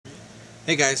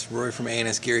Hey guys, Roy from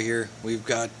ANS Gear here. We've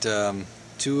got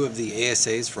two of the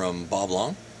ASAs from Bob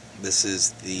Long. This is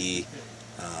the,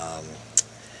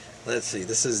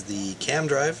 this is the cam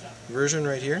drive version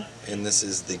right here, and this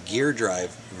is the gear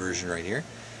drive version right here.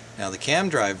 Now the cam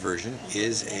drive version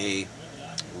is a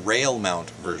rail mount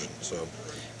version, so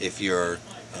if your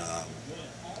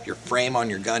frame on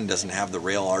your gun doesn't have the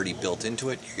rail already built into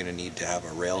it, you're going to need to have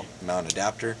a rail mount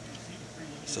adapter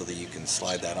so that you can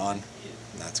slide that on.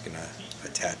 And that's going to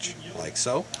attach like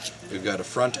so. We've got a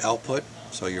front output,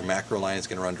 so your macro line is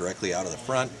going to run directly out of the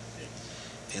front,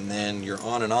 and then your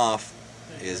on and off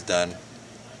is done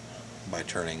by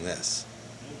turning this.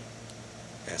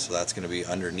 Okay, so that's going to be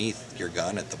underneath your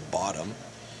gun at the bottom.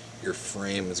 Your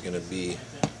frame is going to be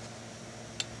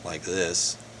like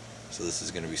this, so this is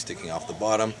going to be sticking off the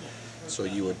bottom, so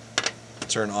you would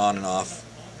turn on and off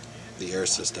the air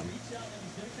system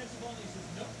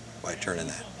by turning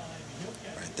that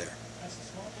right there.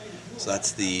 So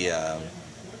that's the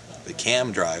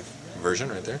cam drive version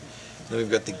right there. Then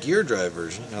we've got the gear drive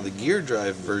version. Now the gear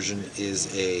drive version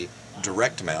is a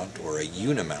direct mount or a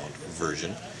unimount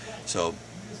version. So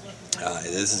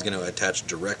this is going to attach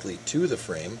directly to the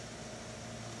frame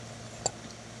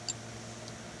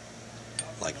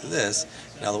like this.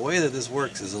 Now the way that this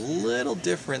works is a little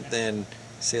different than,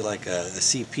 say, like a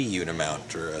CP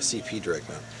unimount or a CP direct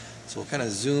mount. So we'll kind of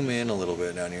zoom in a little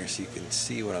bit down here so you can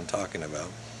see what I'm talking about.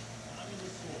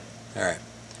 Alright,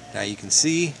 now you can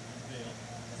see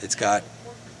it's got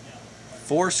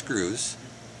 4 screws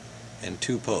and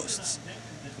 2 posts.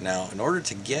 Now in order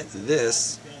to get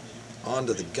this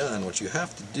onto the gun, what you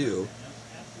have to do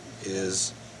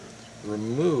is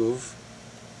remove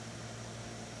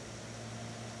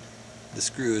the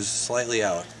screws slightly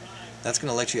out. That's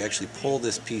going to let you actually pull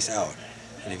this piece out.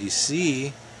 And if you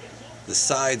see the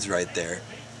sides right there,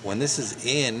 when this is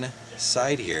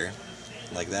inside here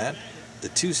like that, the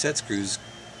 2 set screws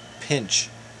pinch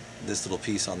this little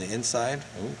piece on the inside.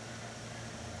 Ooh,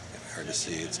 hard to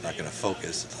see, it's not going to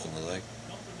focus, it doesn't look like.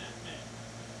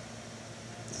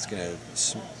 It's going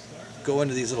to go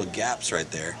into these little gaps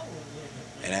right there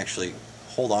and actually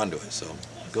hold on to it. So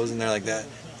it goes in there like that.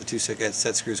 The 2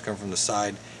 set screws come from the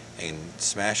side and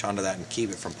smash onto that and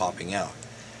keep it from popping out.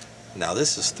 Now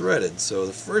this is threaded, so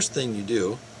the first thing you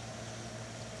do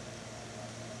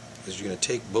is you're going to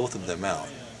take both of them out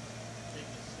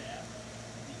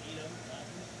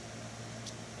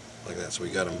like that. So we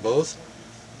got them both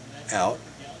out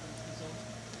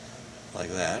like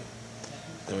that.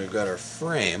 Then we've got our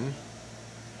frame.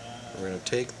 We're going to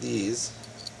take these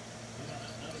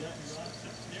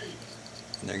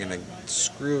and they're going to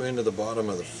screw into the bottom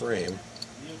of the frame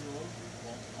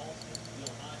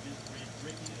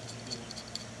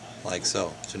like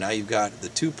so. So now you've got the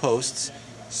 2 posts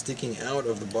sticking out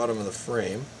of the bottom of the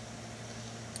frame.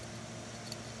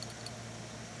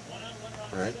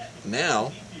 Alright,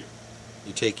 now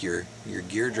you take your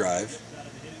gear drive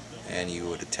and you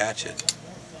would attach it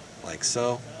like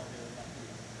so,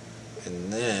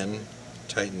 and then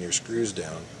tighten your screws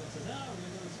down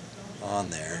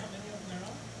on there.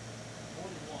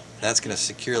 That's going to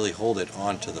securely hold it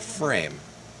onto the frame.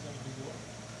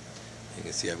 You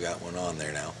can see I've got one on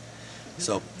there now.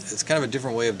 So it's kind of a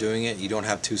different way of doing it. You don't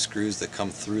have 2 screws that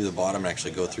come through the bottom and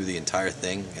actually go through the entire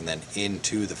thing and then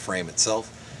into the frame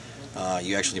itself.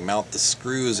 You actually mount the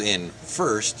screws in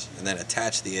first and then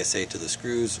attach the ASA to the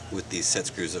screws with these set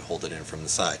screws that hold it in from the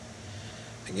side.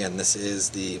 Again, this is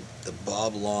the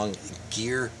Bob Long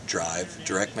gear drive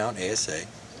direct mount ASA,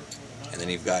 and then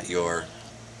you've got your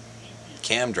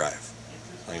cam drive.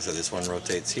 Like I said, this one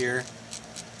rotates here,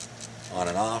 on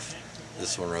and off.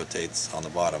 This one rotates on the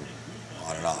bottom,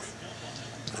 on and off.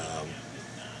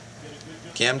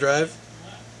 Cam drive,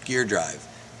 gear drive.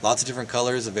 Lots of different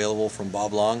colors available from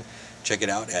Bob Long. Check it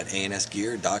out at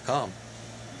ansgear.com.